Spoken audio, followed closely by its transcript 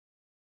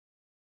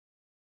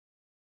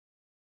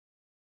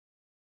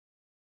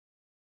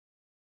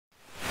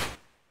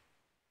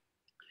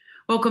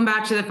Welcome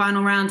back to the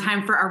final round.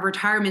 Time for our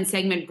retirement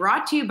segment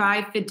brought to you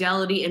by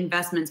Fidelity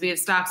Investments. We have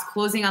stocks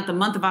closing out the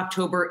month of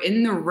October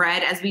in the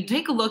red as we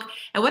take a look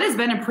at what has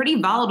been a pretty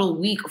volatile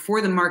week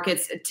for the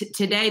markets.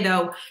 Today,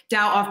 though,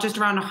 Dow off just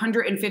around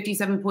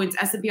 157 points,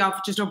 S&P off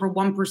just over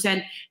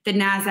 1%, the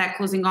NASDAQ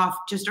closing off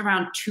just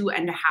around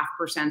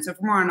 2.5%. So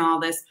for more on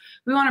all this,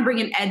 we want to bring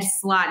in Ed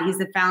Slott. He's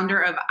the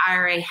founder of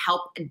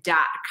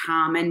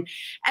IRAhelp.com. And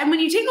when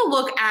you take a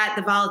look at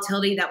the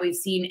volatility that we've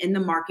seen in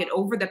the market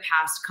over the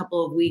past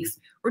couple of weeks,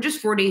 we're just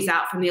 4 days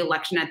out from the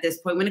election at this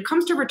point. When it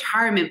comes to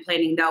retirement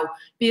planning, though,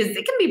 because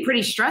it can be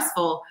pretty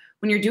stressful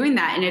when you're doing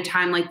that in a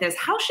time like this,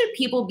 how should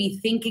people be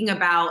thinking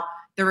about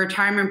their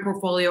retirement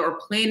portfolio or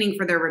planning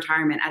for their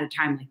retirement at a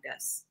time like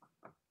this?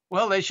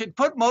 Well, they should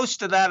put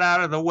most of that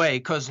out of the way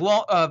because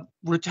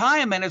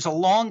retirement is a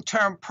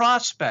long-term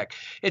prospect.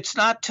 It's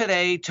not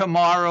today,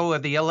 tomorrow, or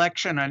the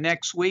election, or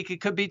next week.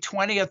 It could be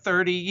 20 or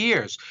 30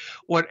 years.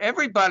 What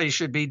everybody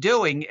should be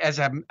doing at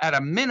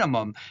a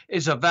minimum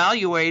is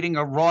evaluating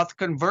a Roth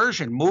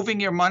conversion,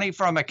 moving your money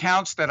from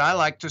accounts that I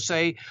like to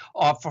say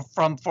are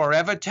from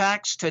forever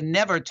tax to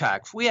never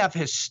tax. We have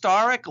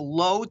historic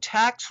low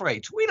tax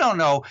rates. We don't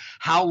know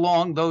how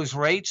long those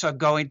rates are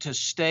going to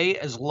stay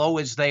as low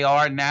as they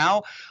are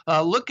now.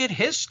 Look at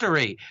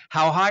history,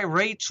 how high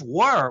rates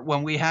were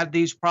when we had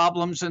these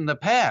problems in the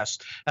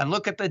past. And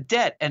look at the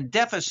debt and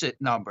deficit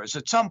numbers.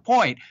 At some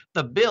point,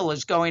 the bill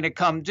is going to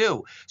come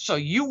due. So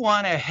you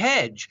want to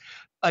hedge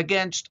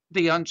against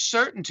the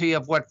uncertainty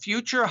of what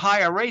future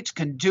higher rates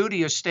can do to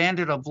your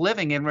standard of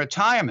living in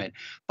retirement.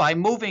 By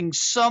moving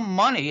some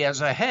money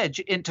as a hedge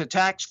into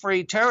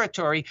tax-free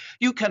territory,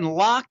 you can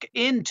lock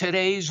in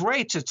today's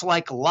rates. It's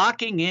like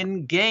locking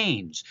in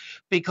gains,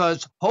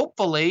 because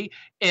hopefully,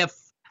 if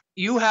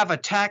you have a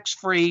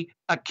tax-free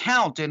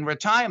account in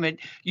retirement,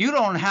 you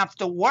don't have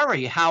to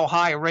worry how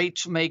high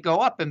rates may go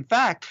up. In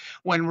fact,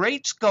 when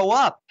rates go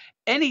up,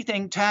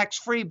 anything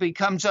tax-free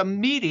becomes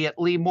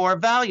immediately more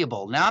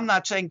valuable. Now, I'm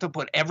not saying to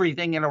put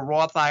everything in a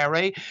Roth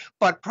IRA,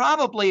 but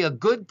probably a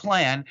good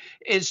plan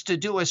is to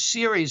do a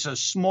series of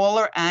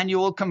smaller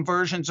annual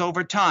conversions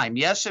over time.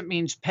 Yes, it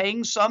means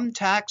paying some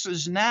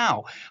taxes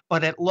now,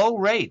 but at low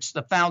rates.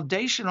 The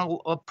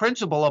foundational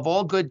principle of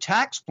all good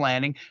tax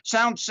planning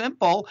sounds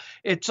simple.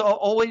 It's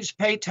always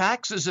pay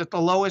taxes at the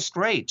lowest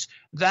rates.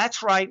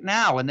 That's right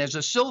now. And there's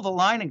a silver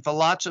lining for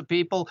lots of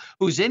people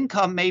whose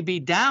income may be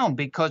down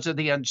because of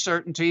the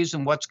uncertainties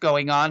and what's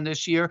going on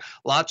this year.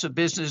 Lots of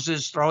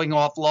businesses throwing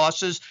off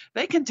losses.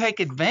 They can take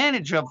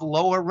advantage of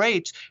lower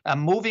rates and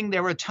moving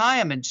their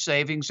retirement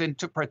savings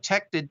into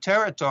protected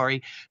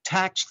territory,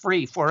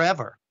 tax-free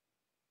forever.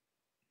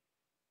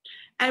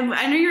 And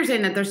I know you're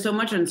saying that there's so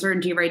much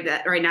uncertainty right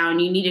now,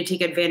 and you need to take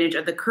advantage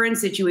of the current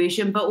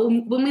situation. But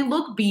when we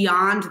look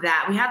beyond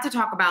that, we have to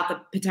talk about the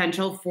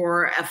potential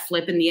for a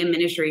flip in the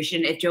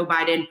administration if Joe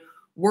Biden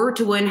were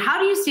to win.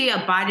 How do you see a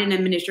Biden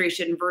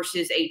administration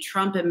versus a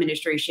Trump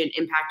administration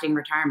impacting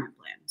retirement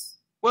plans?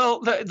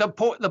 Well,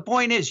 the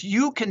point is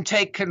you can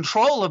take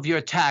control of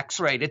your tax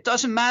rate. It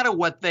doesn't matter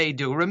what they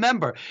do.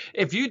 Remember,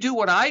 if you do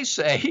what I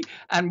say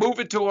and move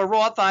it to a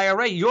Roth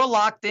IRA, you're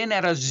locked in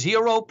at a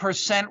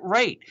 0%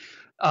 rate.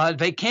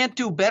 They can't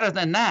do better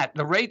than that.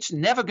 The rate's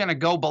never going to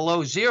go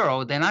below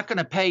zero. They're not going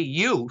to pay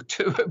you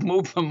to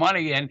move the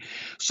money in.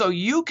 So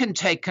you can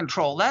take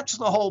control. That's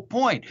the whole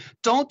point.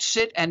 Don't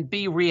sit and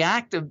be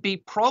reactive. Be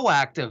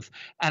proactive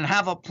and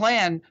have a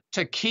plan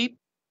to keep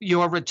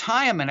your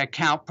retirement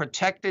account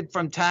protected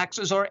from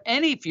taxes or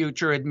any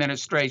future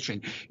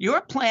administration.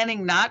 You're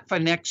planning not for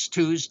next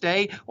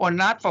Tuesday or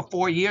not for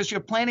 4 years.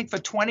 You're planning for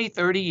 20,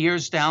 30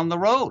 years down the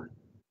road.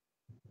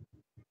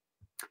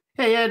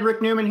 Hey, Ed,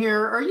 Rick Newman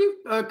here. Are you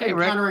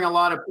encountering a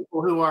lot of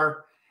people who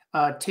are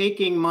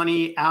taking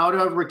money out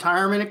of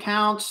retirement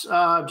accounts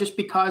just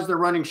because they're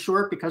running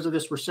short because of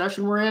this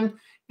recession we're in?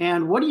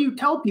 And what do you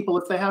tell people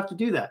if they have to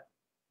do that?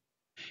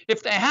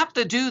 If they have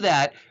to do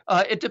that,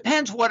 it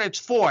depends what it's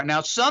for.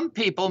 Now, some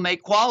people may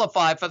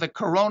qualify for the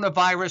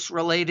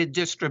coronavirus-related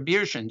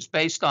distributions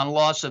based on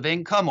loss of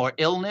income or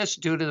illness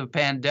due to the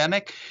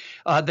pandemic.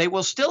 They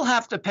will still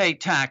have to pay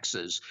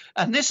taxes.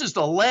 And this is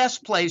the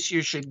last place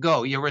you should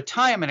go. Your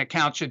retirement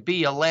account should be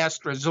your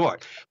last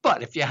resort.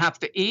 But if you have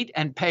to eat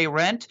and pay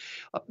rent,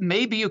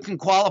 maybe you can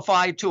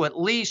qualify to at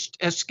least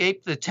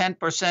escape the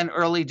 10%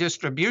 early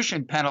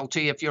distribution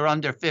penalty if you're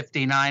under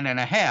 59 and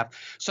a half.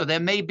 So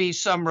there may be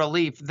some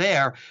relief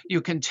there.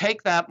 You can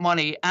take that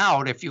money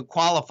out if you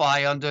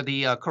qualify under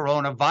the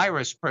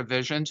coronavirus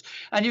provisions,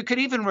 and you could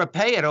even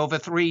repay it over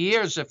 3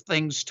 years if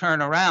things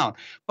turn around.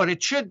 But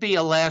it should be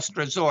a last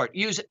resort.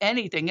 Use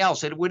anything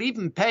else. It would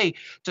even pay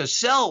to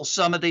sell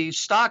some of these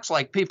stocks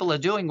like people are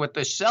doing with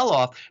the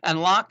sell-off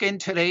and lock in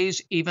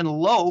today's even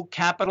low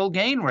capital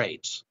gain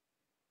rates.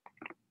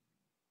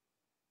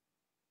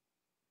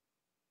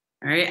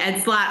 All right,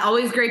 Ed Slott,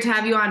 always great to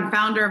have you on,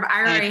 founder of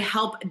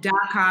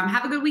IRAhelp.com.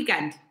 Have a good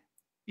weekend.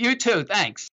 You too. Thanks.